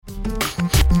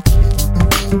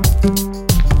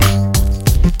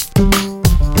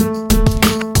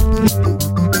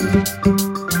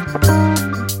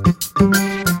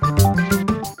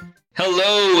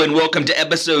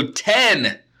episode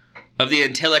 10 of the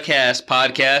IntelliCast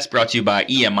podcast, brought to you by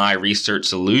EMI Research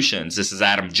Solutions. This is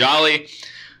Adam Jolly.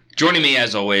 Joining me,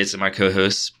 as always, are my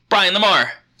co-hosts, Brian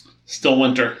Lamar. Still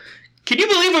winter. Can you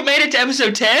believe we made it to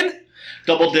episode 10?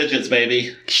 Double digits,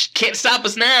 baby. Can't stop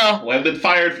us now. We haven't been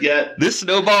fired yet. This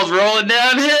snowball's rolling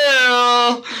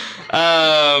downhill.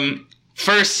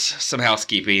 First, some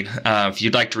housekeeping. If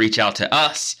you'd like to reach out to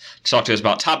us, to talk to us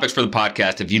about topics for the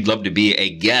podcast, if you'd love to be a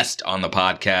guest on the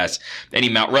podcast, any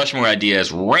Mount Rushmore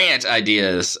ideas, rant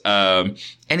ideas,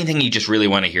 anything you just really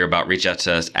want to hear about, reach out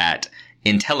to us at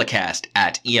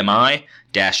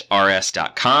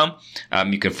intellicast@emi-rs.com.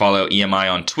 You can follow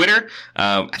EMI on Twitter.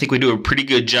 I think we do a pretty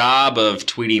good job of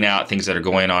tweeting out things that are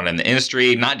going on in the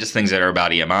industry, not just things that are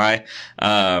about EMI,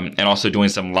 and also doing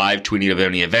some live tweeting of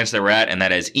any events that we're at, and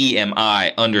that is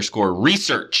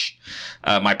EMI_research.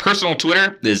 My personal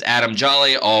Twitter is Adam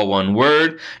Jolly, all one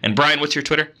word. And Brian, what's your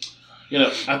Twitter?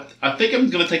 I think I'm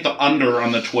going to take the under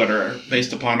on the Twitter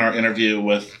based upon our interview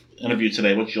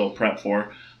today, which you'll prep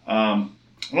for. I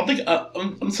don't think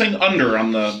I'm saying under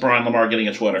on the Brian Lamar getting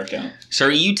a Twitter account. So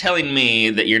are you telling me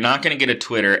that you're not going to get a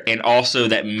Twitter, and also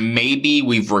that maybe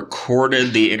we've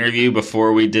recorded the interview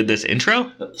before we did this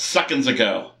intro? Seconds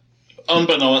ago.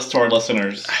 Unbeknownst to our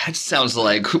listeners. That sounds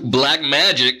like black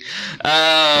magic.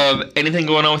 Anything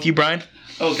going on with you, Brian?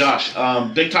 Oh, gosh.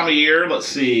 Big time of year. Let's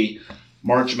see.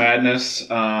 March Madness.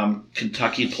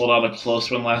 Kentucky pulled out a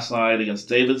close one last night against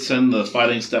Davidson, the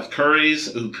Fighting Steph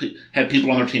Currys, who had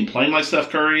people on their team playing like Steph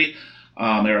Curry.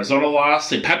 Arizona lost.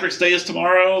 St. Patrick's Day is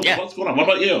tomorrow. Yeah. What's going on? What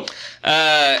about you?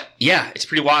 Yeah, it's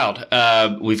pretty wild.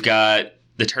 We've got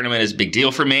the tournament is a big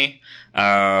deal for me.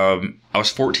 I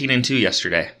was 14-2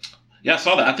 yesterday. Yeah, I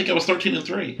saw that. I think I was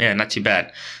 13-3. Yeah, not too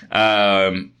bad.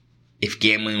 If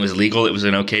gambling was legal, it was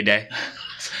an okay day.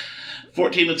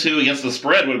 14-2 against the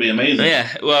spread would be amazing. Yeah,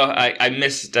 well, I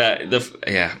missed so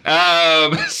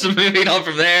moving on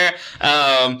from there,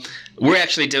 we're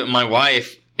actually doing. My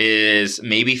wife is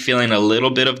maybe feeling a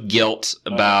little bit of guilt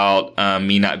about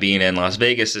me not being in Las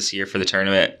Vegas this year for the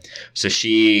tournament. So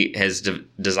she has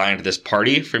designed this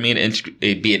party for me to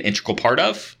be an integral part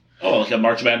of. Oh, like a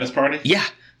March Madness party? Yeah.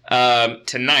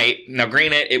 Tonight, now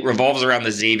granted, it revolves around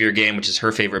the Xavier game, which is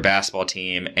her favorite basketball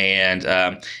team. And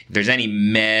if there's any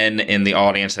men in the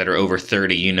audience that are over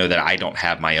 30, you know that I don't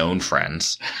have my own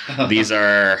friends. These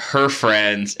are her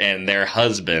friends and their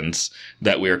husbands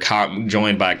that we are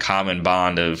joined by a common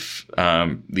bond of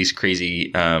these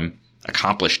crazy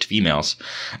accomplished females.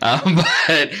 But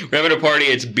we're having a party.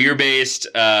 It's beer-based,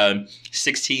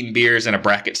 16 beers in a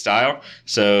bracket style.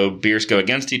 So beers go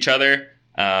against each other.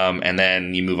 And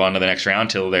then you move on to the next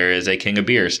round till there is a king of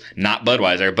beers. Not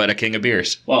Budweiser, but a king of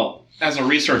beers. Well, as a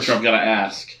researcher, I've got to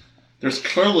ask. There's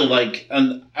clearly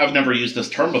and I've never used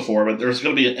this term before, but there's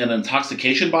going to be an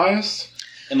intoxication bias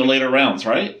in the later rounds,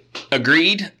 right?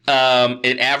 Agreed.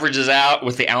 It averages out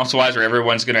with the ounce-wise where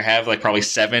everyone's going to have probably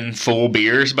 7 full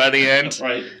beers by the end.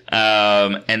 Right.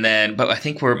 And then, but I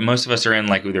think most of us are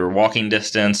in either walking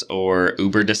distance or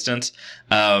Uber distance.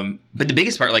 But the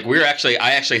biggest part,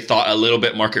 I actually thought a little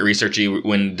bit market researchy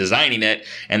when designing it,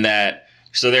 and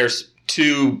so there's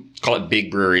 2, call it big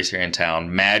breweries here in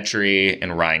town, Mad Tree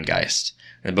and Rheingeist.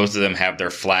 And both of them have their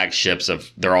flagships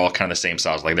they're all kind of the same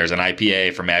styles. There's an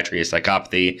IPA for Mad Tree, it's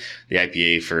Psychopathy. The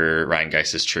IPA for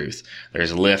Rheingeist is Truth.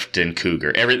 There's Lift and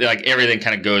Cougar. Everything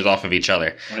kind of goes off of each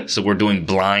other. Right. So we're doing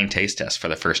blind taste tests for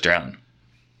the first round.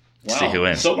 Wow. See who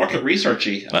wins. So market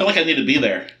researchy. I feel like I need to be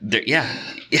there. Yeah.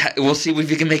 We'll see if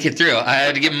we can make it through. I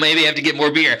have to get more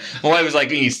beer. My wife was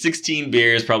like, you need 16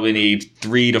 beers, probably need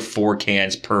 3 to 4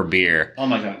 cans per beer. Oh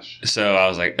my gosh. So I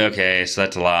was like, okay, so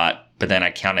that's a lot. But then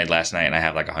I counted last night and I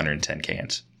have 110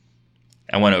 cans.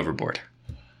 I went overboard.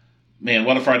 Man,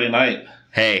 what a Friday night.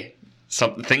 Hey,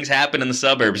 things happen in the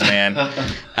suburbs, man.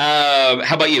 How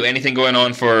about you? Anything going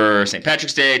on for St.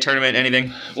 Patrick's Day, tournament,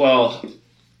 anything? Well,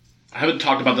 I haven't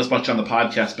talked about this much on the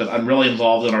podcast, but I'm really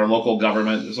involved in our local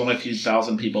government. There's only a few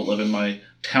thousand people live in my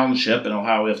township. In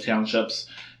Ohio, we have townships.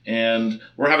 And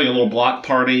we're having a little block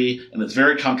party, and it's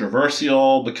very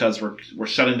controversial because we're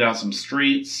shutting down some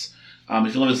streets.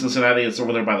 If you live in Cincinnati, it's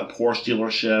over there by the Porsche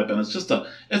dealership, and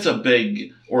it's a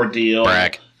big ordeal.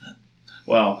 Brag.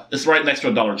 Well, it's right next to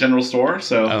a Dollar General store,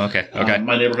 so okay.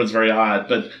 My neighborhood's very odd.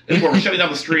 But we're shutting down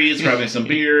the streets, we're having some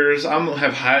beers. I don't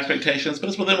have high expectations, but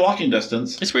it's within walking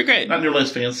distance. It's pretty great. Not nearly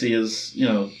as fancy as,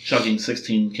 chugging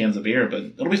 16 cans of beer, but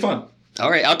it'll be fun. All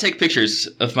right, I'll take pictures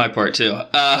of my part, too,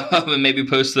 and maybe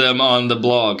post them on the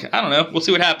blog. I don't know. We'll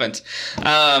see what happens.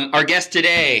 Our guests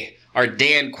today are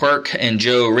Dan Quirk and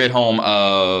Joe Ridholm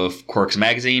of Quirk's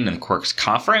Magazine and Quirk's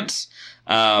Conference.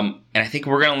 And I think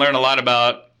we're going to learn a lot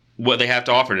about what they have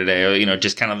to offer today.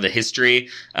 Just kind of the history.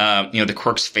 The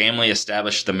Quirks family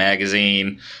established the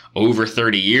magazine over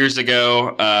 30 years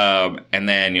ago. And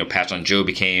then, Patch Joe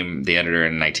became the editor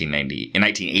in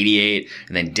 1988.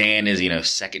 And then Dan is,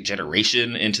 second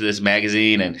generation into this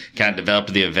magazine and kind of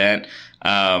developed the event.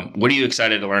 What are you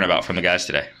excited to learn about from the guys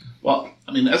today? Well,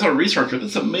 as a researcher,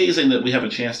 it's amazing that we have a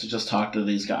chance to just talk to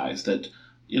these guys that,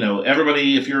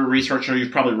 everybody, if you're a researcher,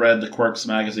 you've probably read the Quirks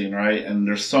magazine, right? And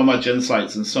there's so much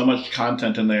insights and so much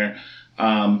content in there.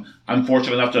 I'm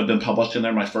fortunate enough to have been published in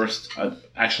there. My first,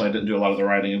 actually, I didn't do a lot of the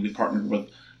writing, and we partnered with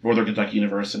Northern Kentucky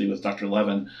University with Dr.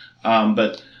 Levin.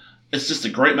 But it's just a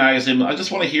great magazine. I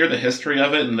just want to hear the history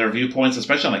of it and their viewpoints,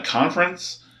 especially on a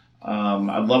conference.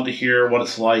 I'd love to hear what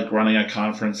it's like running a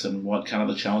conference and what kind of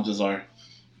the challenges are.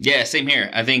 Yeah, same here.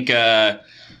 I think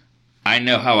I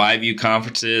know how I view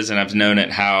conferences, and I've known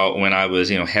it how when I was,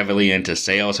 heavily into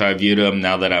sales, how I viewed them.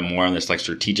 Now that I'm more on this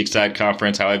strategic side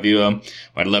conference, how I view them.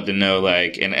 I'd love to know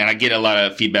and I get a lot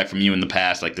of feedback from you in the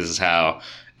past. This is how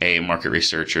a market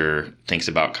researcher thinks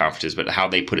about conferences, but how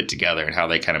they put it together and how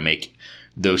they kind of make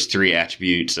those three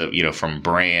attributes of, from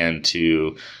brand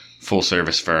to full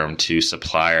service firm to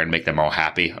supplier and make them all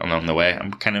happy along the way.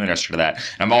 I'm kind of interested in that.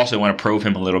 And I also want to probe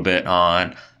him a little bit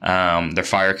on their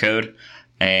fire code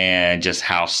and just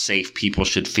how safe people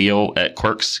should feel at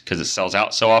Quirks because it sells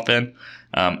out so often.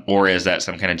 Or is that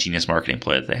some kind of genius marketing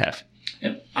play that they have?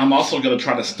 And I'm also going to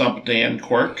try to stump Dan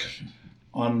Quirk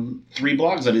on 3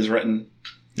 blogs that he's written.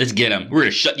 Let's get him. We're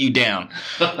going to shut you down.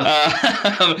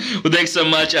 Well, thanks so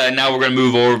much. Now we're going to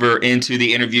move over into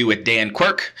the interview with Dan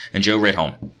Quirk and Joe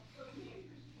Redholm.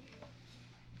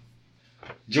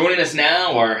 Joining us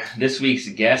now are this week's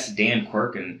guests, Dan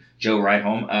Quirk and Joe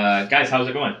Redholm. Guys, how's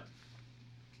it going?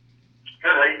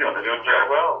 Good. How you doing? I'm doing very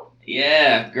well.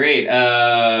 Yeah, great.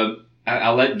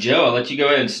 I'll let you go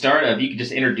ahead and start. If you could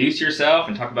just introduce yourself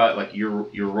and talk about your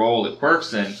role at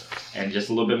Quirks and just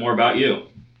a little bit more about you.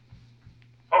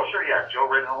 Oh, sure. Yeah, Joe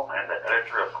Redholm. I'm the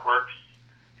editor of Quirks.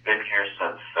 Been here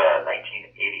since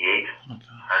 1988.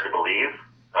 Hard to believe.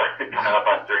 Coming up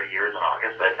on 30 years in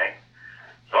August, I think.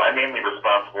 So I'm mainly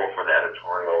responsible for the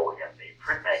editorial in the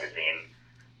print magazine,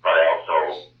 but I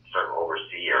also sort of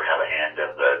oversee or have a hand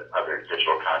in the other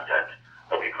digital content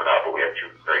that we put out. But we have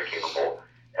 2 very capable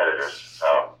editors,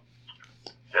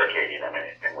 Sarah Katie and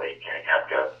Emily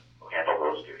Kenny-Kapka, who handle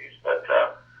those duties. But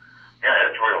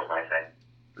editorial's my thing.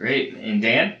 Great. And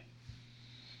Dan?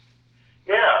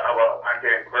 Yeah, well, I'm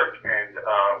Dan Quirk, and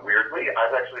weirdly,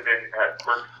 I've actually been at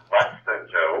Quirk less than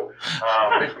Joe.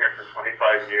 I've been here for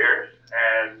 25 years,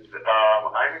 and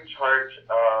I'm in charge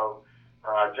of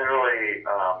generally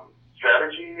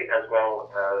strategy as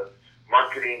well as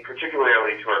marketing,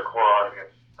 particularly to our core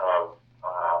audience of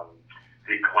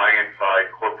the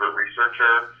client-side corporate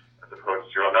researcher, as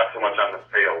opposed to not so much on the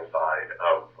sales side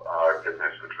of our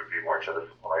business, which would be more to the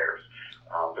suppliers.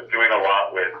 But doing a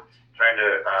lot with trying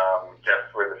to guess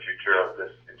where the future of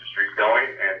this industry is going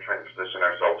and trying to position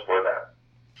ourselves for that.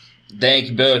 Thank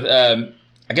you both.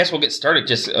 I guess we'll get started.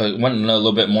 Just want to know a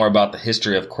little bit more about the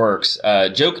history of Quirks.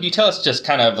 Joe, can you tell us just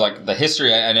kind of the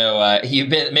history? I know you've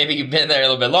been there a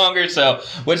little bit longer. So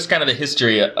what's kind of the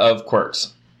history of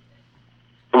Quirks?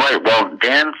 Right. Well,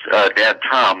 Dan's dad,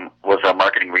 Tom, was a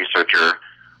marketing researcher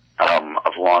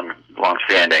of long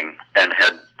standing and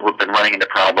had been running into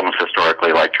problems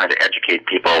historically, like trying to educate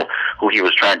people who he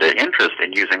was trying to interest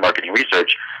in using marketing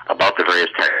research about the various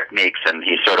techniques. And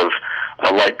he sort of,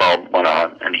 a light bulb went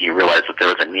on, and he realized that there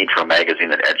was a need for a magazine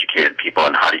that educated people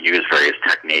on how to use various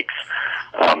techniques,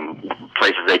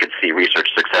 places they could see research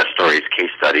success stories, case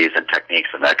studies, and techniques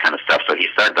and that kind of stuff. So he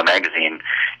started the magazine,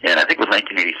 and I think it was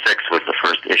 1986 was the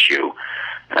first issue.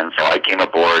 And so I came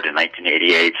aboard in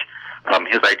 1988.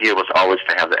 His idea was always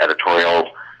to have the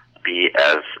editorial be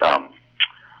as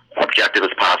objective as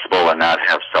possible and not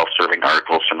have self-serving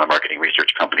articles from the marketing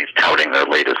research companies touting their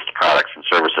latest products and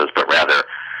services, but rather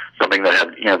something that had,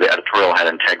 the editorial had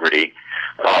integrity,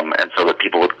 and so that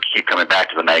people would keep coming back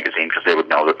to the magazine because they would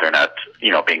know that they're not,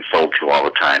 being sold to all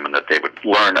the time, and that they would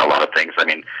learn a lot of things. I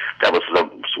mean, that was the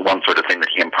one sort of thing that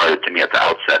he imparted to me at the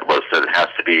outset, was that it has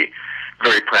to be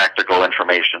very practical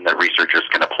information that researchers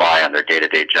can apply on their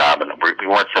day-to-day job, and we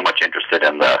weren't so much interested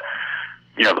in the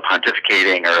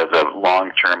pontificating or the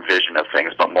long-term vision of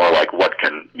things, but more like what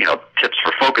can, tips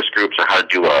for focus groups or how to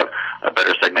do a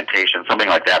better segmentation, something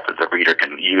like that the reader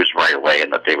can use right away,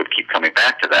 and that they would keep coming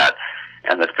back to that.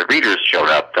 And that if the readers showed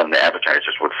up, then the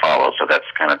advertisers would follow. So that's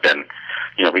kind of been,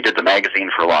 we did the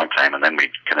magazine for a long time, and then we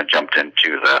kind of jumped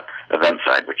into the event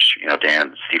side, which, Dan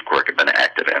and Steve Quirk have been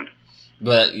active in.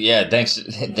 But yeah, thanks for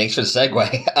the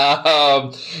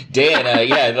segue. Dan,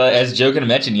 as Joe kind of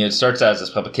mentioned, it starts out as this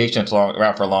publication. It's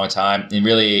around for a long time and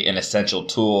really an essential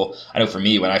tool. I know for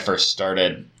me, when I first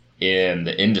started in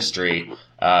the industry,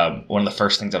 one of the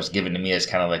first things that was given to me is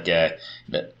kind of like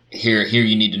here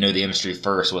you need to know the industry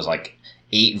first was like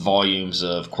 8 volumes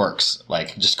of quirks,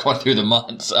 like just going through the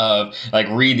months of like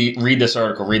read this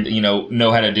article,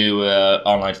 know how to do an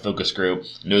online focus group,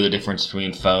 know the difference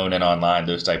between phone and online,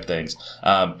 those type of things.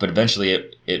 But eventually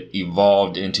it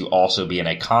evolved into also being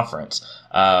a conference.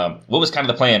 What was kind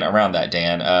of the plan around that,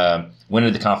 Dan? When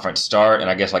did the conference start? And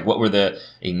I guess like what were the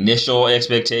initial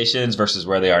expectations versus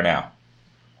where they are now?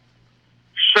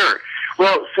 Sure.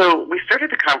 Well, so we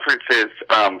started the conferences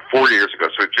 4 years ago,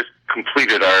 so it just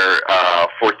completed our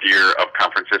 4th year of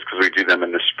conferences because we do them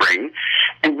in the spring.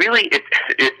 And really,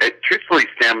 it truthfully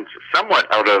stems somewhat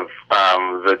out of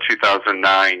the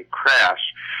 2009 crash.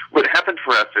 What happened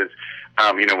for us is,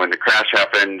 when the crash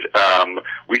happened,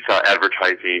 we saw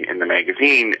advertising in the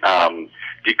magazine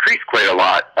decrease quite a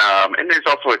lot. And there's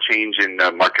also a change in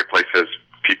the marketplaces.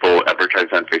 People advertise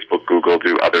on Facebook, Google,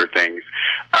 do other things.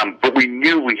 But we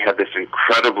knew we had this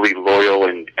incredibly loyal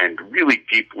and really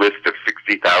deep list of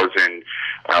 60,000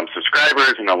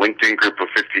 subscribers and a LinkedIn group of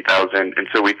 50,000. And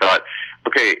so we thought,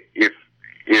 okay, if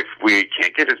we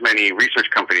can't get as many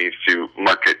research companies to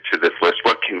market to this list,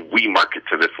 what can we market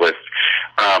to this list?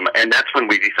 And that's when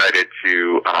we decided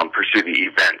to pursue the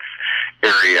events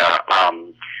area.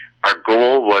 Our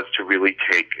goal was to really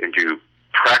take and do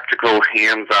practical,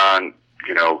 hands-on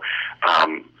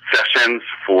sessions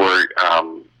for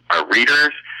our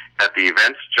readers at the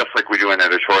events, just like we do an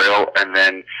editorial, and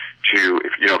then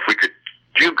if we could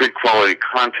do good quality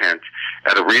content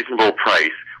at a reasonable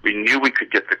price, we knew we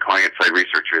could get the client-side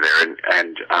researcher there,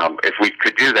 and if we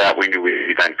could do that, we knew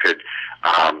we then could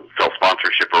sell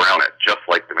sponsorship around it, just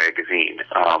like the magazine.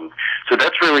 So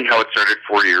that's really how it started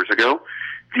 4 years ago.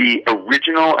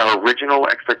 Our original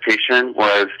expectation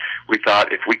was we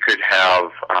thought if we could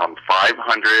have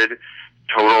 500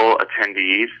 total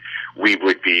attendees, we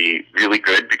would be really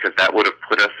good because that would have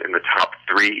put us in the top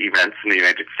 3 events in the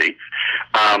United States.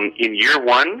 In year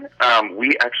 1,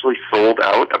 we actually sold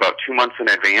out about 2 months in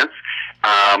advance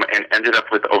and ended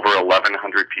up with over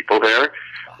 1,100 people there,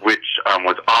 which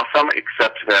was awesome,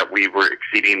 except that we were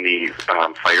exceeding the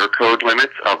fire code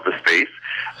limits of the space.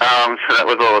 So that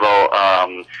was a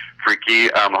little freaky.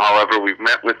 However, we've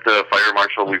met with the fire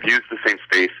marshal. We've used the same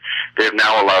space. They have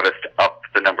now allowed us to up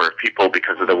the number of people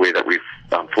because of the way that we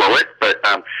flow it. But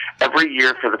every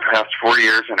year for the past 4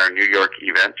 years in our New York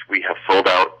event, we have sold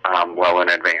out well in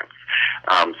advance.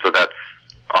 So that's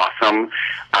awesome.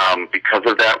 Because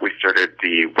of that, we started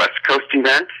the West Coast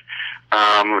event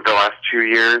the last 2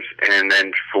 years. And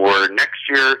then for next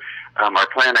year, our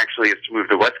plan actually is to move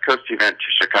the West Coast event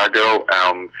to Chicago.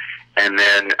 And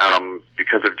then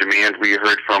because of demand we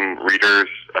heard from readers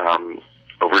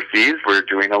overseas, we're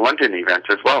doing a London event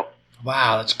as well.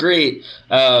 Wow, that's great.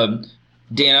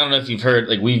 Dan, I don't know if you've heard,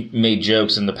 like we've made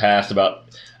jokes in the past about,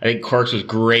 I think Quirks was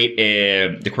great,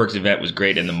 and the Quirks event was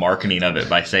great in the marketing of it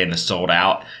by saying the sold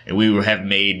out. And we have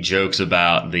made jokes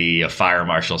about the fire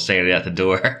marshal saying it at the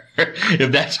door.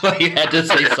 If that's why you had to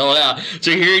say sold out.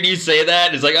 So hearing you say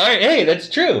that, it's like, all right, hey, that's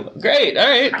true. Great. All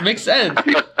right. Makes sense.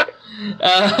 People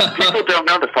don't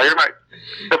know the fire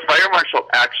marshal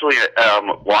actually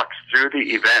walks through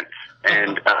the event.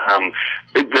 And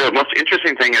the most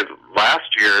interesting thing is last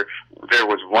year there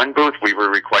was one booth we were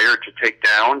required to take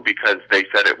down because they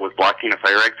said it was blocking a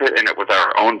fire exit, and it was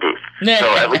our own booth.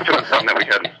 So at least it was something that we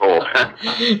hadn't sold.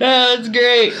 That's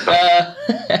great.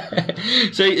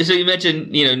 So you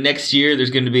mentioned, next year there's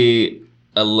going to be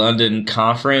a London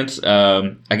conference.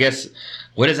 I guess,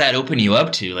 what does that open you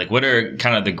up to? Like, what are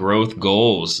kind of the growth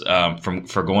goals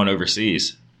for going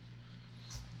overseas?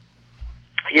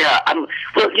 Yeah,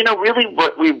 really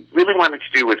what we really wanted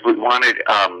to do was we wanted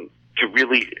to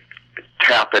really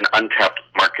tap an untapped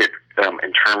market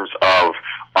in terms of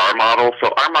our model.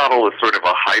 So our model is sort of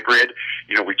a hybrid.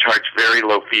 We charge very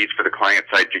low fees for the client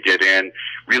side to get in.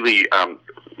 Really,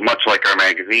 much like our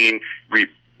magazine, we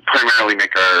primarily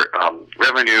make our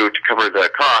revenue to cover the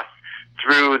costs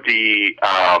through the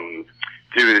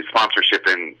sponsorship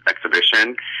and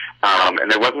exhibition.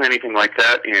 And there wasn't anything like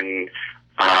that in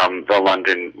the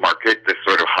London market, this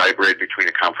sort of hybrid between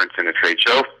a conference and a trade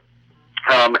show.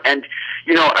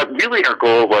 Really our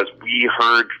goal was we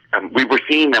were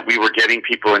seeing that we were getting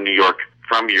people in New York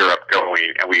from Europe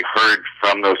going, and we heard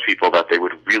from those people that they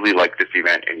would really like this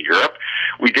event in Europe.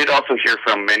 We did also hear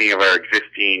from many of our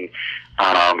existing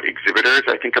exhibitors.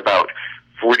 I think about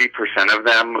 40% of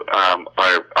them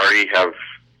already have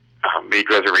made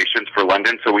reservations for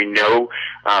London, so we know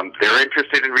they're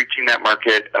interested in reaching that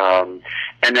market.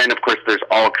 And then, of course, there's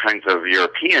all kinds of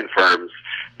European firms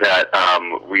that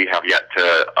we have yet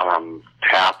to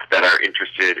tap that are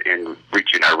interested in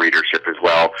reaching our readership as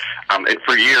well. And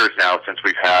for years now, since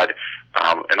we've had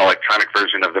an electronic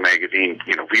version of the magazine,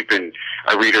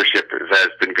 our readership has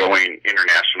been going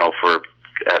international for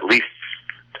at least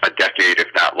a decade, if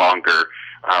not longer,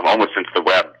 almost since the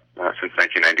web, since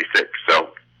 1996.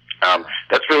 So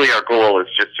that's really our goal, is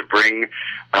just to bring,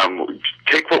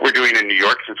 take what we're doing in New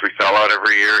York, since we sell out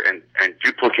every year, and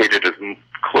duplicate it as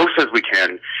close as we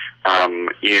can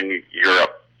in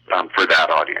Europe for that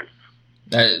audience.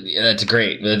 That's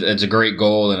great. It's a great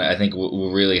goal, and I think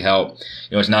will really help.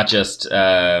 It's not just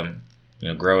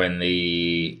growing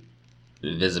the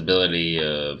visibility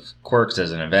of Quirks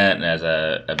as an event and as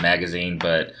a magazine,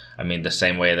 but I mean the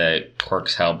same way that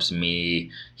Quirks helps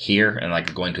me here, and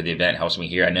like going to the event helps me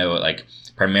here. I know, like,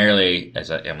 primarily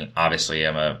obviously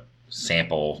I'm a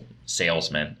sample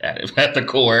salesman at the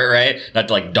core, right? Not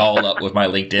to like doll up with my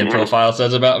LinkedIn profile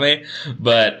says about me,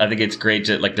 but I think it's great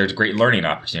to, like, there's great learning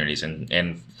opportunities,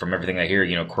 and from everything I hear,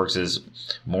 Quirks is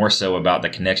more so about the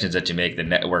connections that you make, the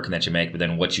networking that you make, but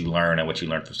then what you learn and what you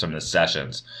learn from some of the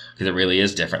sessions, because it really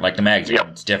is different. Like the magazine,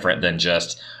 It's different than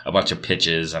just a bunch of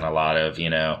pitches and a lot of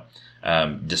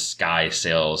disguise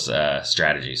sales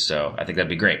strategies. So I think that'd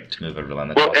be great to move over to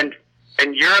London. Well,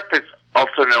 and Europe is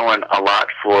also known a lot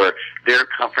for their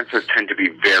conferences tend to be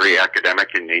very academic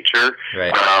in nature.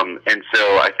 Right. And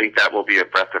so I think that will be a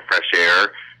breath of fresh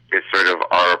air, is sort of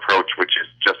our approach, which is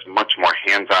just much more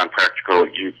hands-on, practical.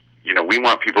 We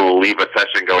want people to leave a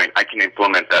session going, I can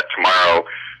implement that tomorrow,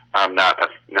 not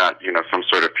some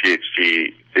sort of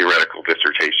PhD theoretical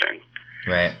dissertation.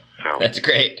 Right. So. That's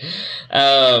great.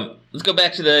 Let's go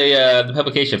back to the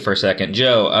publication for a second.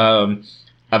 Joe,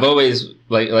 I've always,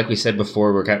 like we said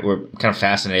before, we're kind of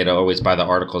fascinated always by the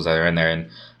articles that are in there. And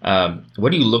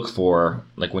what do you look for,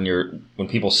 like when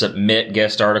people submit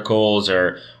guest articles,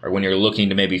 or when you're looking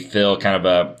to maybe fill kind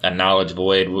of a knowledge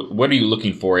void? What are you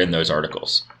looking for in those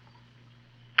articles?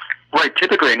 Right.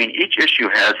 Typically, each issue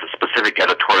has a specific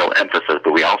editorial emphasis,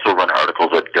 but we also run articles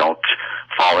that don't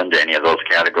fall into any of those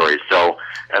categories. So,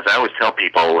 as I always tell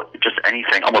people,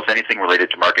 almost anything related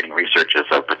to marketing research is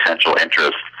of potential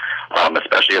interest.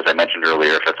 Especially, as I mentioned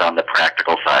earlier, if it's on the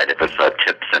practical side, if it's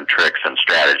tips and tricks and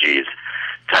strategies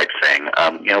type thing.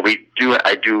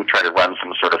 I do try to run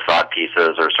some sort of thought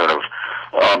pieces or sort of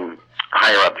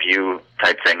higher up view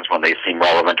type things when they seem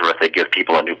relevant, or if they give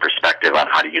people a new perspective on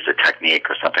how to use a technique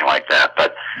or something like that.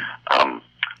 But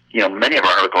many of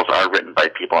our articles are written by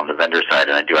people on the vendor side,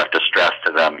 and I do have to stress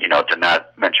to them, to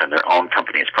not mention their own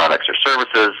company's products or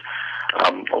services.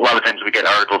 A lot of times we get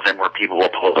articles in where people will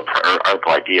pose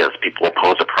article ideas. People will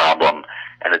pose a problem,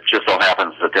 and it just so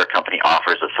happens that their company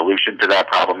offers a solution to that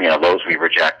problem. Those we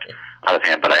reject out of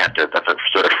hand. But that's a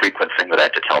sort of frequent thing that I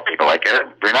have to tell people, like,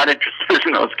 we're not interested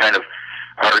in those kind of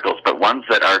articles, but ones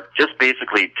that are just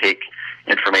basically take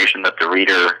information that the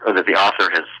reader or that the author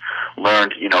has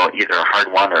learned, either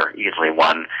hard won or easily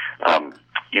won,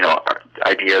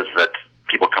 ideas that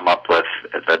people come up with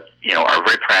that, are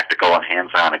very practical and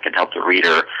hands-on and can help the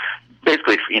reader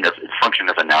basically, function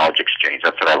as a knowledge exchange.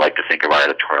 That's what I like to think of our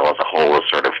editorial as a whole, as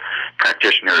sort of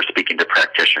practitioner speaking to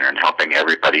practitioner and helping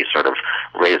everybody sort of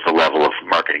raise the level of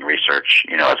marketing research,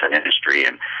 as an industry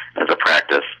and as a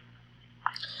practice.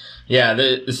 Yeah,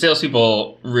 the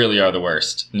salespeople really are the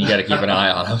worst. You got to keep an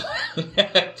eye on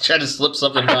them. Try to slip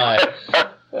something by.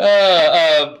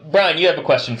 Brian, you have a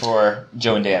question for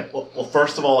Joe and Dan. Well,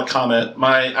 first of all, a comment.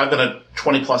 I've been a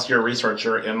 20-plus year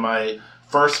researcher, and my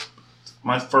first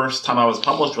time I was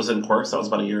published was in Quirks. That was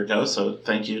about a year ago, so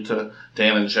thank you to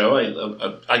Dan and Joe.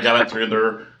 I got it through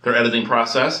their editing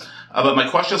process. But my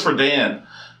question is for Dan.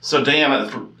 So,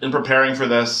 Dan, in preparing for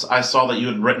this, I saw that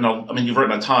you've written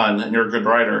a ton, and you're a good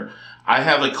writer. I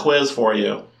have a quiz for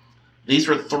you. These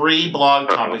are 3 blog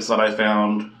topics that I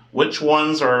found. Which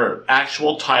ones are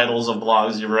actual titles of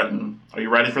blogs you've written? Are you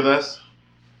ready for this?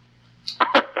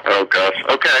 Oh, gosh.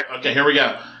 Okay. Okay, here we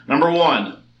go. Number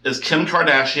 1, is Kim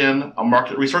Kardashian a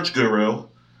market research guru?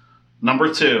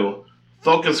 Number 2,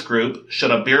 focus group,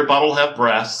 should a beer bottle have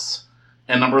breasts?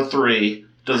 And number 3,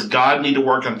 does God need to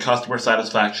work on customer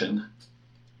satisfaction?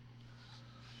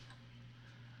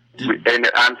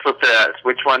 And I'm supposed to ask,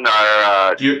 which one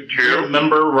are do you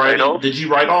remember writing? titles? Did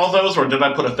you write all of those, or did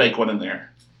I put a fake one in there?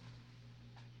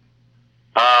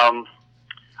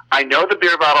 I know the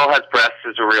beer bottle has breasts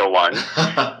is a real one.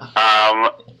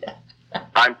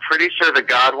 I'm pretty sure the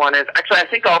God one is. Actually, I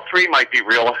think all three might be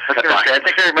real. I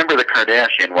think I remember the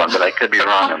Kardashian one, but I could be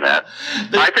wrong on that.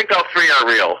 I think all three are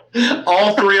real.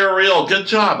 All three are real. Good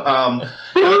job.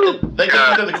 Thank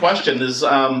you for the question. Is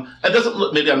it doesn't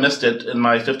look, maybe I missed it in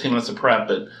my 15 minutes of prep,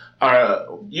 but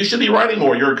you should be writing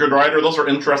more. You're a good writer. Those are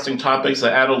interesting topics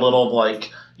that add a little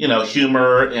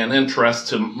humor and interest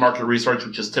to market research,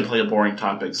 which is typically a boring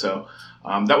topic. So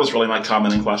that was really my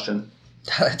comment and question.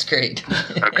 That's great.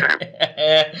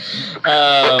 Okay.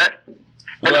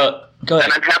 Well, go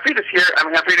ahead. And I'm happy to hear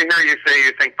you say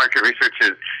you think market research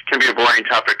can be a boring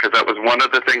topic, because that was one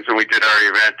of the things when we did our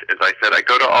event. As I said, I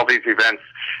go to all these events,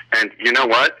 and you know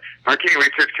what? Marketing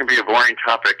research can be a boring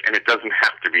topic, and it doesn't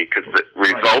have to be, because the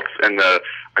results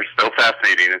are so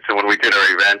fascinating. And so when we did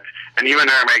our event, and even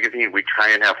our magazine, we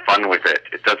try and have fun with it.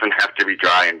 It doesn't have to be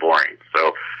dry and boring.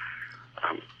 So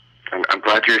I'm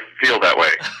glad you feel that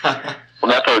way.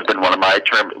 Well, that's always been one of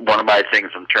my things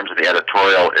in terms of the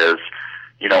editorial is,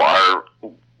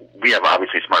 we have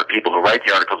obviously smart people who write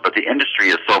the articles, but the industry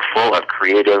is so full of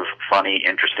creative, funny,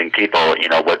 interesting people.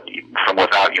 From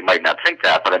without you might not think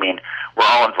that, but I mean, we're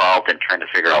all involved in trying to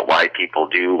figure out why people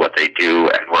do what they do,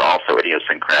 and we're also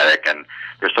idiosyncratic, and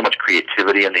there's so much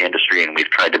creativity in the industry, and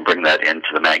we've tried to bring that into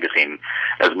the magazine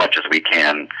as much as we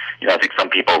can. I think some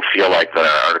people feel like that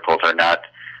our articles are not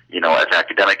as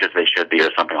academic as they should be or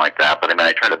something like that. But I mean,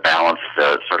 I try to balance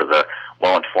the sort of the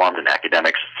well-informed and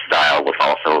academic style with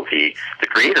also the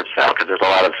creative style, because there's a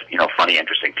lot of, funny,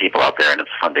 interesting people out there, and it's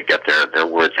fun to get their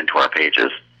words into our pages.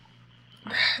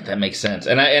 That makes sense.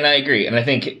 And I agree. And I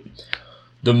think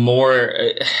the more,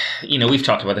 we've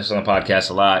talked about this on the podcast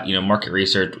a lot, market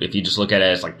research, if you just look at it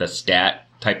as like the stat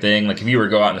type thing, like if you were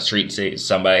to go out in the street and say to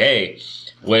somebody, hey,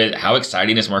 how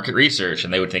exciting is market research?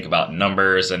 And they would think about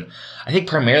numbers. And I think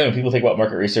primarily when people think about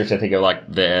market research, they think of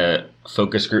like the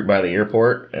focus group by the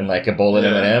airport and like a bowl of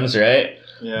M&Ms, right?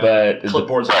 Yeah. But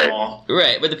clipboards and all.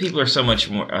 Right, but the people are so much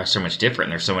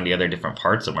different. There's so many other different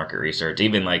parts of market research,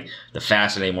 even like the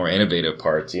fascinating, more innovative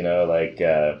parts, like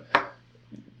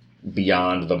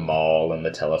beyond the mall and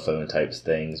the telephone types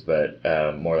things, but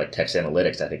more like text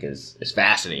analytics, I think is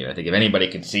fascinating. I think if anybody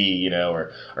can see,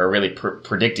 or really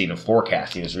predicting and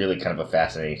forecasting is really kind of a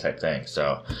fascinating type thing.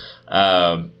 So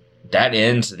that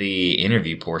ends the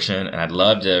interview portion, and I'd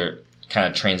love to kind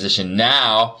of transition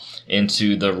now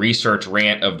into the research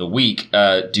rant of the week.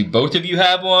 Do both of you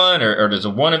have one, or does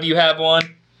one of you have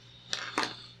one?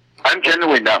 I'm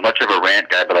generally not much of a rant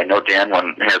guy, but I know Dan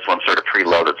has one sort of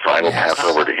preloaded, so I will pass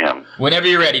over to him. Whenever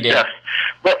you're ready, Dan. Yes.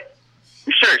 Well,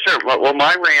 sure. Well,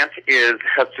 my rant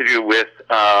has to do with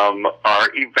our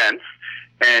events.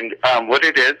 And what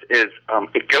it is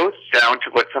it goes down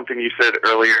to something you said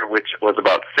earlier, which was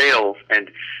about sales.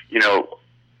 And,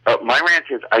 my rant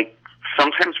is I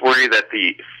sometimes worry that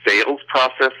the sales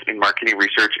process in marketing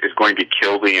research is going to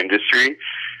kill the industry.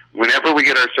 Whenever we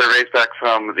get our surveys back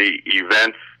from the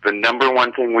events, the number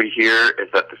one thing we hear is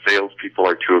that the salespeople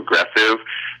are too aggressive,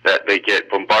 that they get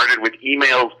bombarded with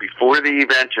emails before the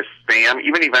event, just spam,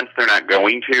 even events they're not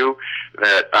going to,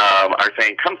 that are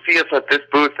saying, come see us at this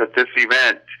booth at this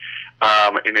event.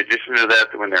 In addition to that,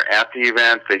 when they're at the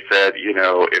event, they said,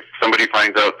 if somebody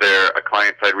finds out they're a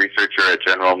client-side researcher at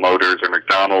General Motors or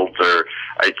McDonald's or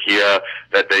IKEA,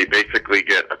 that they basically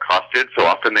get accosted. So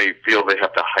often they feel they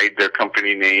have to hide their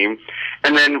company name.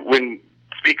 And then when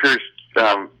speakers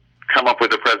come up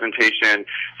with a presentation,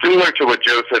 similar to what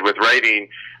Joe said with writing,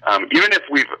 even if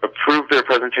we've approved their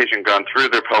presentation, gone through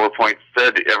their PowerPoint,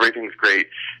 said everything's great,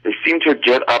 they seem to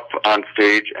get up on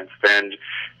stage and spend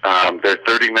their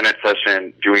 30-minute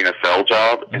session doing a sell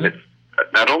job. Mm-hmm. And it's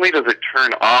not only does it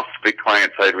turn off the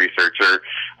client-side researcher,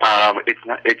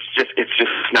 it's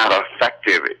just not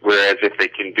effective. Whereas if they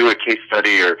can do a case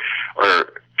study or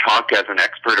talk as an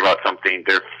expert about something,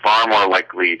 they're far more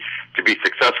likely to be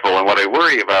successful. And what I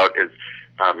worry about is,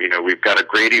 we've got a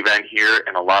great event here,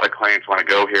 and a lot of clients want to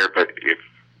go here, but if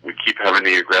we keep having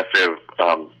the aggressive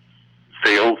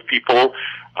sales people,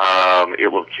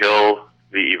 it will kill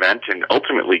the event and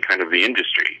ultimately kind of the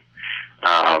industry.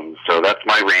 So that's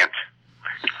my rant.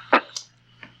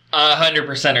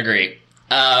 100% agree.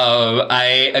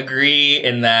 I agree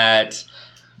in that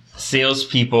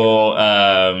salespeople,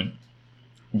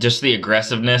 just the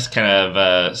aggressiveness kind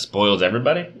of spoils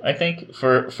everybody, I think,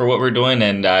 for what we're doing.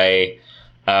 And I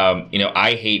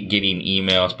hate getting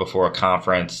emails before a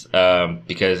conference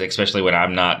because especially when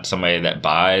I'm not somebody that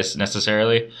buys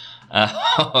necessarily.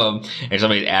 And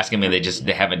somebody's asking me,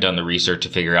 they haven't done the research to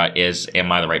figure out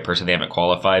am I the right person? They haven't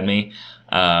qualified me.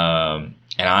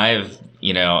 And And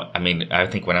I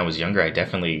think when I was younger, I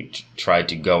definitely tried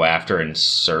to go after and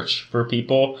search for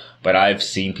people, but I've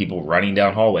seen people running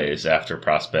down hallways after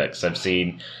prospects. I've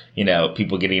seen,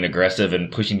 people getting aggressive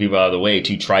and pushing people out of the way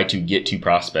to try to get to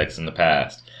prospects in the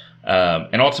past.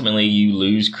 And ultimately, you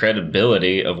lose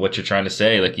credibility of what you're trying to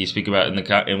say. Like you speak about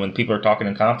and when people are talking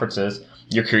in conferences,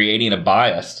 you're creating a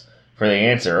bias for the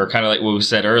answer, or kind of like what we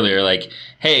said earlier, like,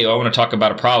 hey, I want to talk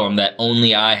about a problem that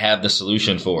only I have the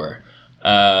solution for,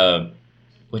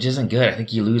 which isn't good. I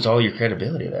think you lose all your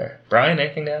credibility there. Brian,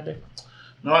 anything to add there?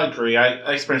 No, I agree.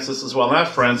 I experienced this as well. And I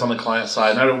have friends on the client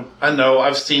side. And I know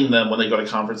I've seen them when they go to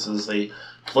conferences, they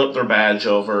flip their badge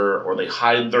over or they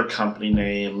hide their company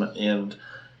name. And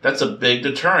that's a big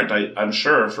deterrent, I'm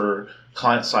sure, for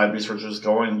client side researchers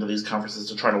going to these conferences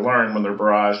to try to learn when they're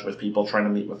barraged with people trying to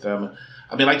meet with them.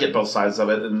 I mean, I get both sides of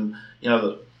it. And,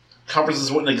 the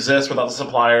conferences wouldn't exist without the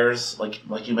suppliers,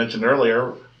 like you mentioned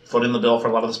earlier, footing the bill for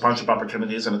a lot of the sponsorship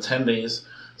opportunities and attendees.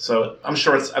 So I'm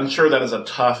sure that is a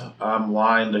tough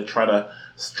line to try to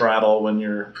straddle when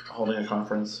you're holding a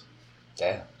conference.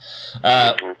 Yeah.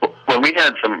 When we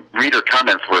had some reader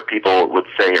comments where people would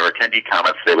say, or attendee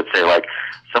comments, they would say, like,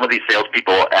 some of these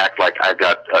salespeople act like I've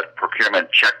got a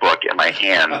procurement checkbook in my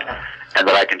hand and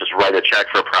that I can just write a check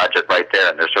for a project right there,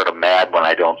 and they're sort of mad when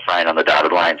I don't sign on the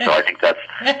dotted line. So I think that's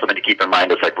something to keep in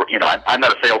mind. It's like, I'm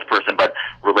not a salesperson, but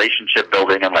relationship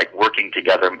building and like working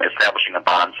together, establishing a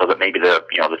bond so that maybe the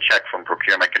check from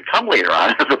procurement can come later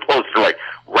on, as opposed to like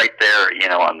right there,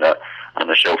 on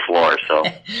the show floor. So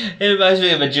it reminds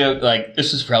me of a joke. Like,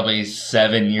 this was probably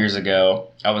 7 years ago.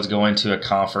 I was going to a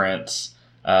conference.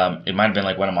 It might have been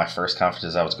like one of my first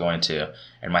conferences I was going to,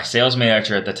 and my sales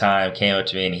manager at the time came up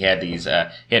to me and he had these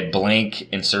he had blank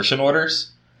insertion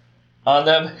orders on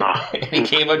them. And he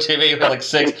came up to me with like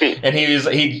 6, and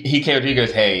he came up to me and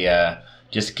goes, hey,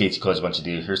 just in case you close a bunch of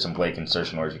deals, here's some blank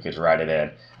insertion orders, you could write it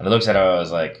in. And I looked at him, I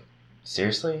was like,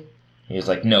 seriously? He was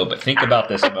like, no, but think about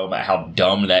this moment, how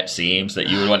dumb that seems, that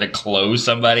you would want to close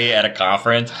somebody at a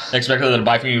conference, expect them to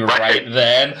buy from you right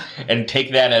then, and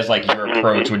take that as like your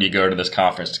approach when you go to this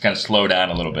conference to kind of slow down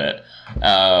a little bit.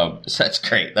 So that's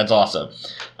great. That's awesome.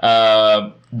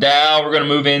 Now we're going to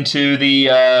move into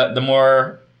the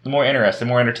more interesting,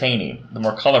 more entertaining, the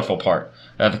more colorful part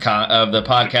of the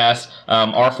podcast,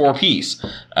 our 4 Ps.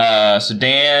 So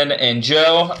Dan and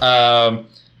Joe,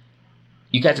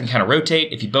 you guys can kind of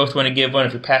rotate. If you both want to give one,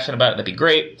 if you're passionate about it, that'd be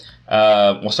great.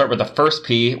 We'll start with the first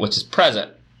P, which is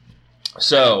present.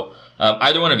 So,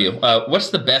 either one of you, what's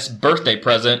the best birthday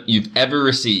present you've ever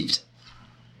received?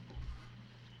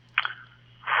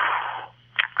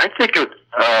 I think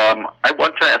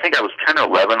I think I was 10 or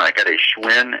 11. I got a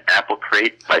Schwinn Apple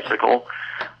Crate bicycle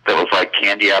that was like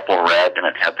candy apple red, and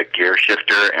it had the gear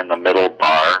shifter in the middle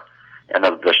bar, and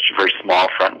the very small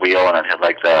front wheel, and it had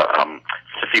like the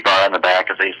sissy bar on the back,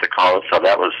 as they used to call it. So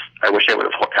I wish I would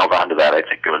have held on to that. I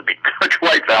think it would be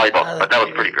quite valuable, but that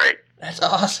was pretty great. That's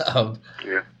awesome.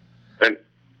 Yeah. And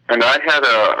I had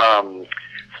a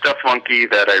stuffed monkey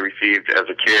that I received as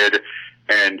a kid,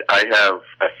 and I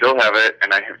still have it,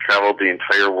 and I have traveled the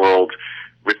entire world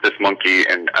with this monkey,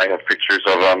 and I have pictures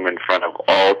of him in front of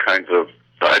all kinds of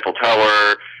the Eiffel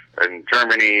Tower in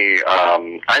Germany.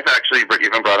 I've actually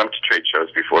even brought him to trade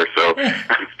shows before, so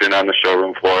it's been on the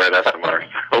showroom floor at SMR.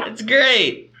 So. That's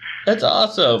great. That's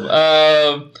awesome.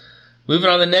 Moving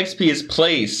on, the next P is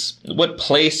place. What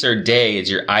place or day is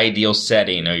your ideal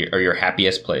setting or your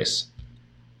happiest place?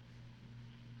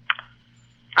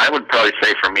 I would probably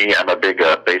say for me, I'm a big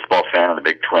baseball fan and a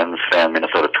big Twins fan,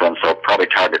 Minnesota Twins, so probably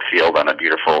Target Field on a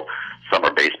beautiful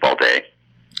summer baseball day.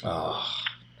 Oh,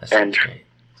 that's great.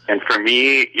 And for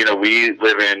me, we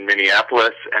live in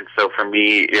Minneapolis, and so for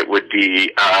me, it would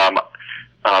be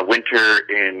winter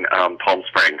in Palm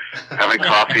Springs, having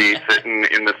coffee, sitting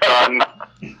in the sun.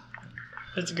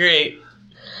 That's great.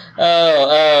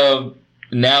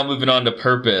 Now moving on to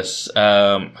purpose.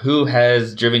 Who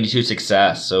has driven you to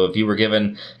success? So if you were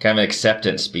given kind of an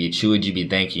acceptance speech, who would you be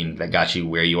thanking that got you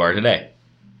where you are today?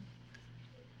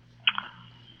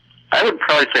 I would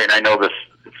probably say, and I know this,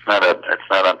 it's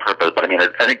not on purpose, but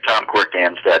I think Tom Quirk,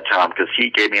 Dan's dad, Tom, because he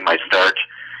gave me my start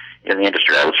in the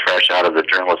industry. I was fresh out of the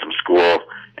journalism school,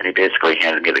 and he basically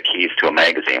handed me the keys to a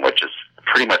magazine, which is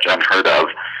pretty much unheard of.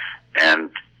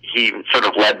 And he sort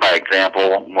of led by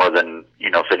example more than,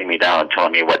 sitting me down and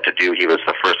telling me what to do. He was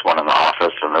the first one in the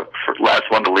office and the last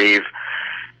one to leave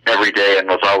every day, and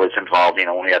was always involved.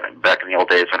 When we had, back in the old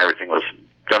days when everything was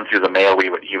done through the mail,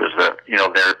 he was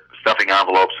there stuffing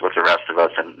envelopes with the rest of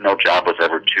us, and no job was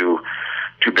ever too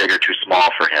big or too small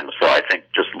for him. So I think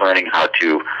just learning how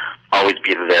to always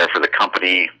be there for the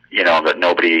company, that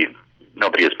nobody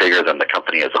nobody is bigger than the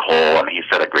company as a whole, and he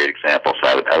set a great example. So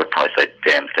I would probably say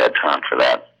Dan's dad, Tom, for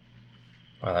that.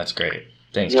 Well, that's great.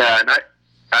 Thanks. Yeah, and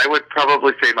I would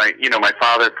probably say my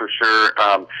father for sure,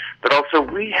 but also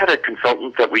we had a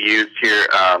consultant that we used here,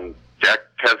 Jack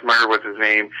Tesmer was his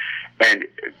name, and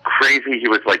crazy, he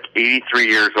was like 83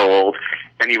 years old,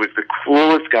 and he was the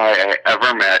coolest guy I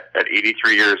ever met at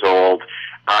 83 years old,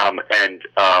 and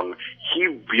he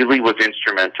really was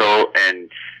instrumental in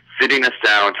sitting us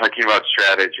down, talking about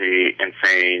strategy, and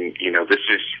saying, this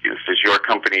is your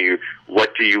company.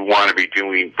 What do you want to be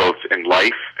doing both in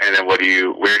life, and then where do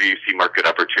you see market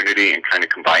opportunity, and kind of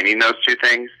combining those two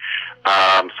things.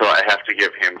 So I have to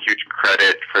give him huge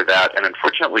credit for that. And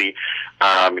unfortunately,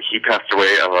 he passed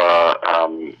away of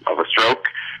a stroke.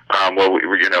 Well, we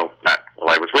were, not while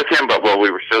I was with him, but while we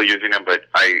were still using him. But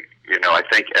I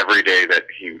thank every day that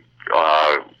he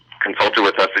consulted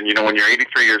with us. And when you're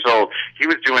 83 years old, he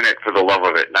was doing it for the love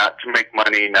of it, not to make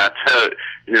money, not to,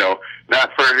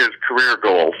 not for his career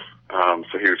goals.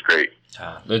 So he was great.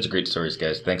 Those are great stories,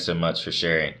 guys. Thanks so much for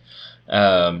sharing.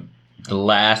 The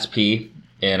last P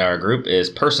in our group is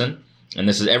person. And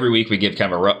this is every week we give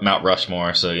kind of a Mount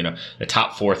Rushmore. So, the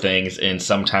top 4 things in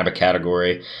some type of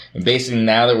category. And basically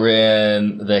now that we're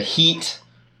in the heat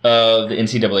of the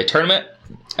NCAA tournament,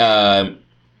 I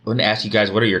want to ask you guys,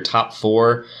 what are your top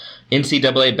 4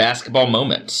 NCAA basketball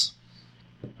moments?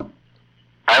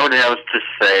 I would have to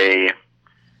say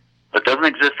it doesn't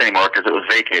exist anymore because it was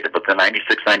vacated, but the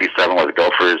 96-97 where the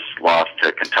Gophers lost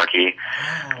to Kentucky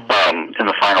in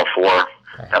the Final Four.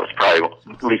 That was probably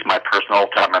at least my personal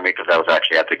top memory because I was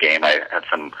actually at the game. I had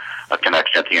a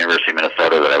connection at the University of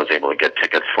Minnesota that I was able to get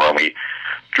tickets for, and we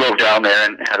drove down there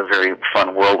and had a very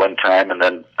fun whirlwind time. And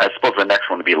then I suppose the next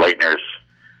one would be Leitner's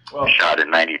shot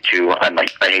in 92. I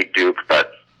hate Duke,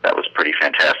 but that was pretty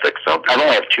fantastic. So I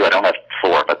only have 2. I don't have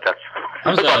 4, but that's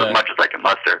about as much as I can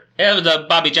muster. Yeah, it was the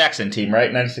Bobby Jackson team,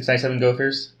 right? 96-97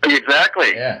 Gophers?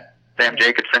 Exactly. Yeah. Sam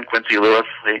Jacobson, Quincy Lewis,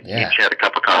 they each had a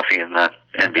cup of coffee in the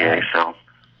NBA, so...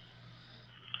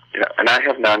 Yeah, and I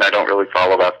have none. I don't really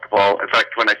follow basketball. In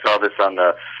fact, when I saw this on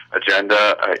the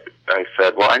agenda, I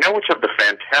said, well, I know which of the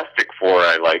Fantastic Four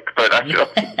I like, but I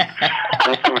don't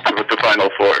with the Final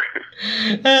Four.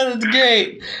 That's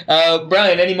great.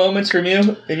 Brian, any moments from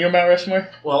you in your Mount Rushmore?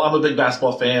 Well, I'm a big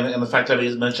basketball fan, and the fact that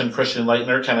he's mentioned Christian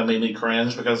Leitner kind of made me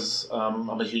cringe because I'm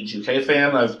a huge UK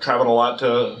fan. I've traveled a lot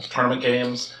to tournament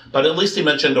games, but at least he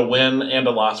mentioned a win and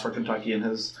a loss for Kentucky in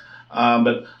his...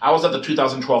 but I was at the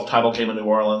 2012 title game in New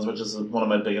Orleans, which is one of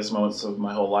my biggest moments of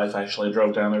my whole life. Actually, I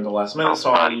drove down there the last minute,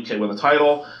 saw the UK win the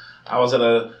title. I was at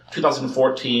a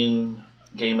 2014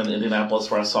 game in Indianapolis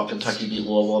where I saw Kentucky beat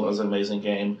Louisville, and it was an amazing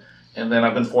game. And then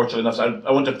I've been fortunate enough, I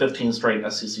went to 15 straight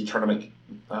SEC tournaments,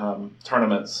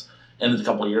 ended a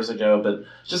couple of years ago, but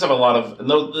just have a lot of,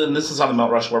 and this is on the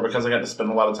Mount Rushmore because I got to spend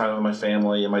a lot of time with my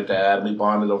family and my dad, and we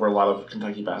bonded over a lot of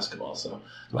Kentucky basketball. So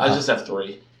I just have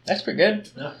 3. That's pretty good.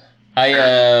 Yeah.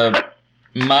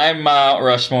 My Mount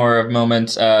Rushmore of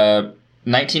moments,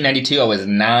 1992, I was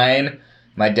 9.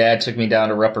 My dad took me down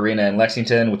to Rupp Arena in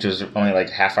Lexington, which was only like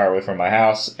half hour away from my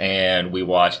house, and we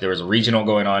watched, there was a regional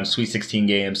going on, Sweet 16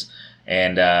 games,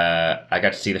 and I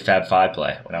got to see the Fab Five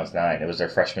play when I was 9. It was their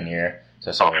freshman year. So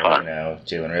I saw,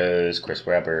 Jalen Rose, Chris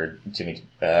Webber, Jimmy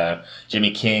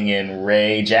King, and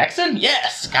Ray Jackson.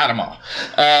 Yes, got them all,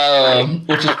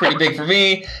 which was pretty big for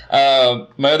me.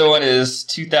 My other one is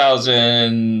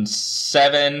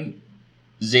 2007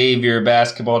 Xavier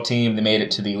basketball team. They made it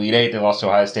to the Elite Eight. They lost to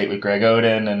Ohio State with Greg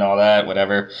Oden and all that,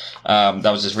 whatever. That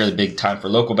was just really big time for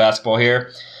local basketball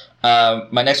here.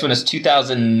 My next one is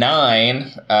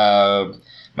 2009. My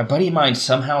buddy of mine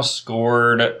somehow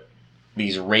scored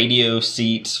these radio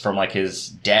seats from like his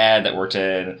dad that worked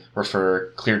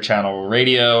for Clear Channel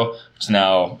Radio, which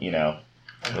now,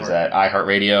 was that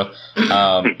iHeartRadio.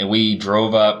 And we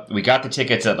drove up, we got the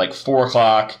tickets at like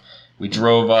 4:00. We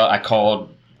drove up,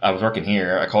 I was working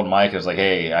here. I called Mike. I was like,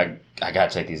 hey, I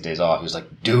got to take these days off. He was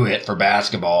like, do it for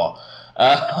basketball.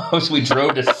 So we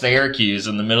drove to Syracuse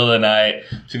in the middle of the night.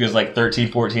 It took us like 13,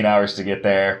 14 hours to get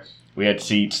there. We had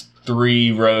seats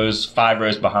 5 rows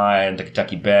behind the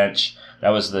Kentucky bench. That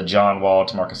was the John Wall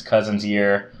to Marcus Cousins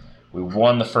year. We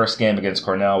won the first game against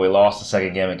Cornell. We lost the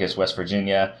second game against West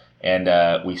Virginia. And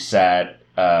we sat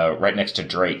right next to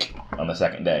Drake on the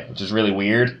second day, which is really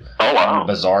weird. Oh, wow.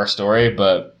 Bizarre story,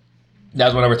 but that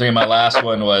was my number 3. My last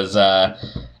one was,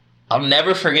 I'll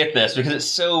never forget this because it's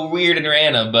so weird and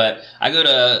random, but I go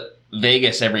to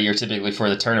Vegas every year typically for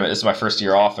the tournament. This is my first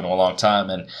year off in a long time,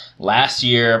 and last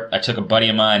year I took a buddy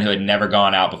of mine who had never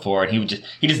gone out before, and he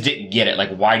just didn't get it.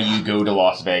 Like, why do you go to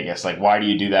Las Vegas? Like, why do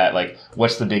you do that? Like,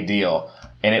 what's the big deal?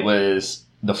 And it was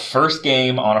the first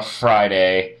game on a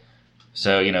Friday,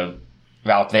 so,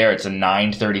 out there it's a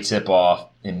 9:30 tip-off,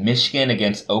 in Michigan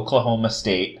against Oklahoma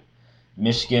State.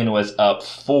 Michigan was up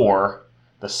 4.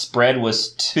 The spread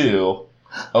was 2.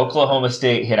 Oklahoma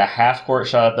State hit a half-court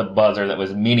shot at the buzzer that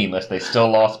was meaningless. They still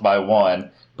lost by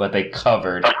 1, but they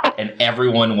covered, and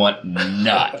everyone went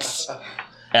nuts.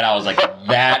 And I was like,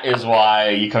 that is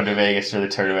why you come to Vegas for the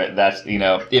tournament. That's,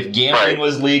 if gambling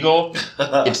was legal,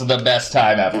 it's the best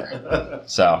time ever.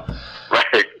 So,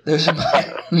 there's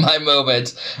my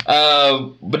moment.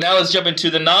 But now let's jump into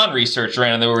the non-research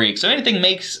round of the week. So anything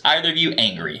makes either of you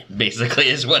angry, basically,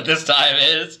 is what this time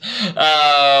is.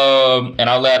 And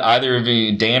I'll let either of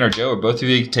you, Dan or Joe, or both of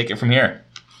you, take it from here.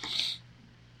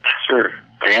 Sure.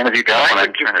 Dan, have you got one?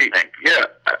 I'm trying to think. Yeah,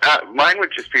 mine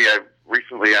would just be,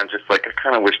 recently I'm just like, I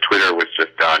kind of wish Twitter was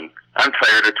just done. I'm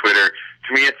tired of Twitter.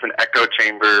 To me, it's an echo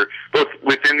chamber. Both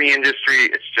within the industry,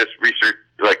 it's just research,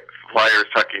 like suppliers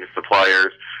talking to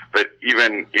suppliers, but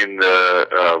even in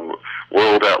the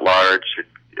world at large,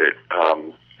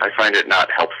 I find it not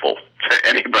helpful to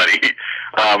anybody.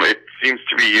 It seems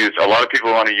to be used, a lot of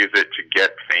people want to use it to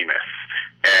get famous,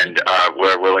 and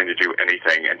we're willing to do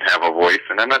anything and have a voice,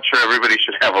 and I'm not sure everybody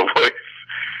should have a voice.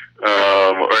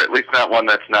 Or at least not one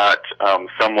that's not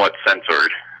somewhat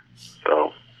censored.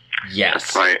 So,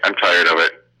 yes, I'm tired of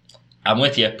it. I'm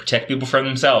with you. Protect people from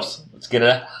themselves. Let's get it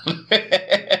out.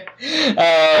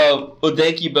 Well,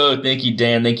 thank you both. Thank you,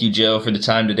 Dan. Thank you, Joe, for the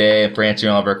time today and for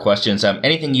answering all of our questions.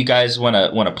 Anything you guys want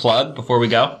to plug before we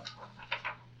go?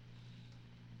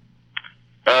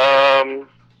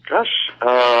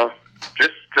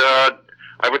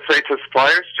 I would say to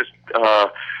suppliers, just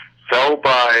sell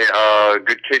by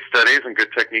good case studies and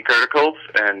good technique articles,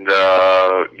 and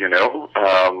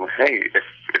hey, if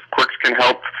Quirks can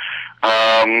help,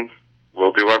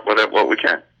 we'll do what we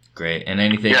can. Great. And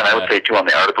anything? Yeah, I would say too on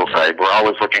the article side, we're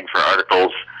always looking for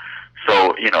articles.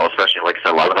 So especially like I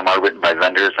said, a lot of them are written by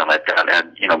vendors, and I've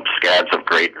had scads of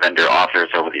great vendor authors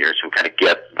over the years who kind of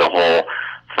get the whole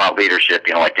thought leadership.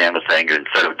 Like Dan was saying,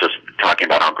 instead of just talking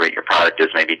about how great your product is,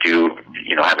 maybe do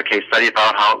have a case study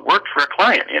about how it worked for a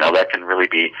client. That can really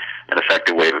be an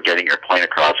effective way of getting your point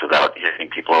across without hitting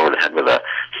people over the head with a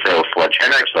sales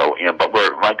sledgehammer. So, but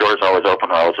my door is always open.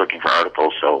 We're always looking for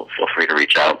articles, so feel free to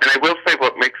reach out. And I will say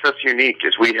what makes us unique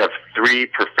is we have 3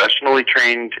 professionally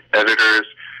trained editors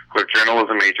who have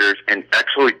journalism majors, and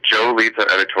actually Joe leads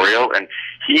that editorial, and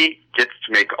he gets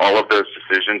to make all of those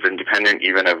decisions independent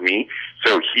even of me.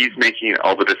 So he's making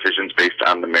all the decisions based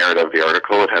on the merit of the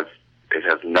article. It has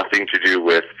nothing to do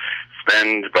with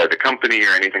spend by the company or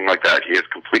anything like that. He has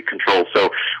complete control. So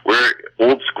we're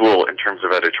old school in terms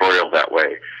of editorial that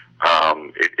way.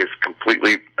 It is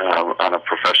completely on a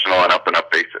professional and up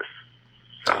basis.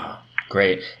 So.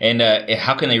 Great. And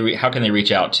how can they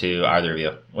reach out to either of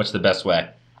you? What's the best way?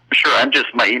 Sure.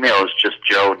 My email is just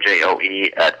Joe, Joe,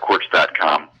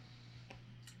 @Quirks.com.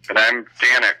 And I'm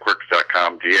Dan at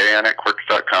Quirks.com, Dan at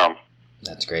Quirks.com.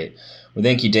 That's great. Well,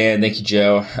 thank you, Dan. Thank you,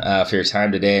 Joe, for your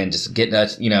time today and just getting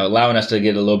us, allowing us to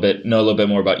know a little bit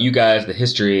more about you guys, the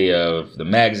history of the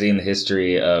magazine, the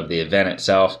history of the event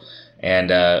itself. And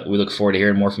we look forward to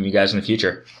hearing more from you guys in the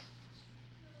future.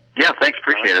 Yeah, thanks.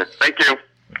 Appreciate it. Thank you.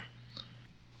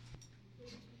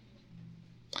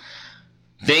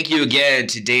 Thank you again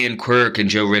to Dan Quirk and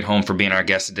Joe Ridholm for being our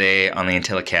guests today on the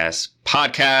Intellicast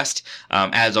podcast.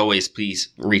 As always, please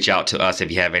reach out to us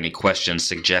if you have any questions,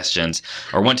 suggestions,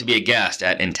 or want to be a guest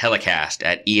at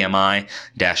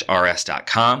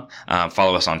Intellicast@EMI-RS.com.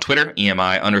 Follow us on Twitter,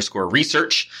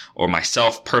 EMI_research, or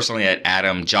myself personally at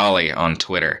Adam Jolly on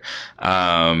Twitter.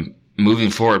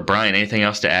 Moving forward, Brian, anything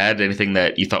else to add? Anything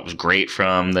that you thought was great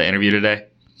from the interview today?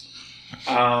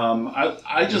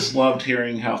 I just loved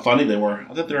hearing how funny they were.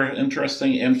 I thought they were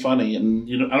interesting and funny, and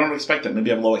I don't expect that.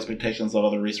 Maybe I have low expectations of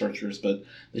other researchers, but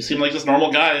they seem like just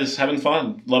normal guys having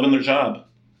fun, loving their job.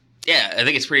 Yeah, I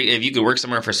think it's pretty. If you could work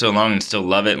somewhere for so long and still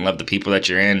love it and love the people that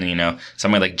you're in,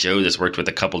 somebody like Joe that's worked with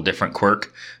a couple different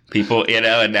Quirk people,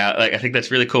 and now I think that's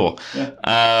really cool. Yeah.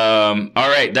 All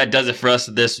right, that does it for us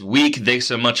this week. Thanks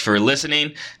so much for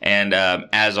listening, and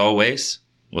as always,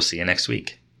 we'll see you next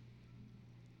week.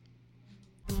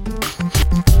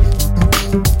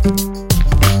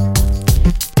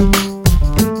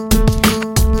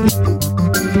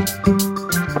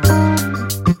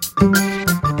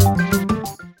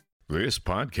 This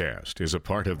podcast is a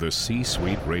part of the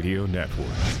C-Suite Radio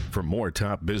Network. For more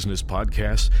top business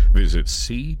podcasts, visit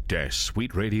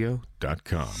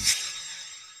c-suiteradio.com.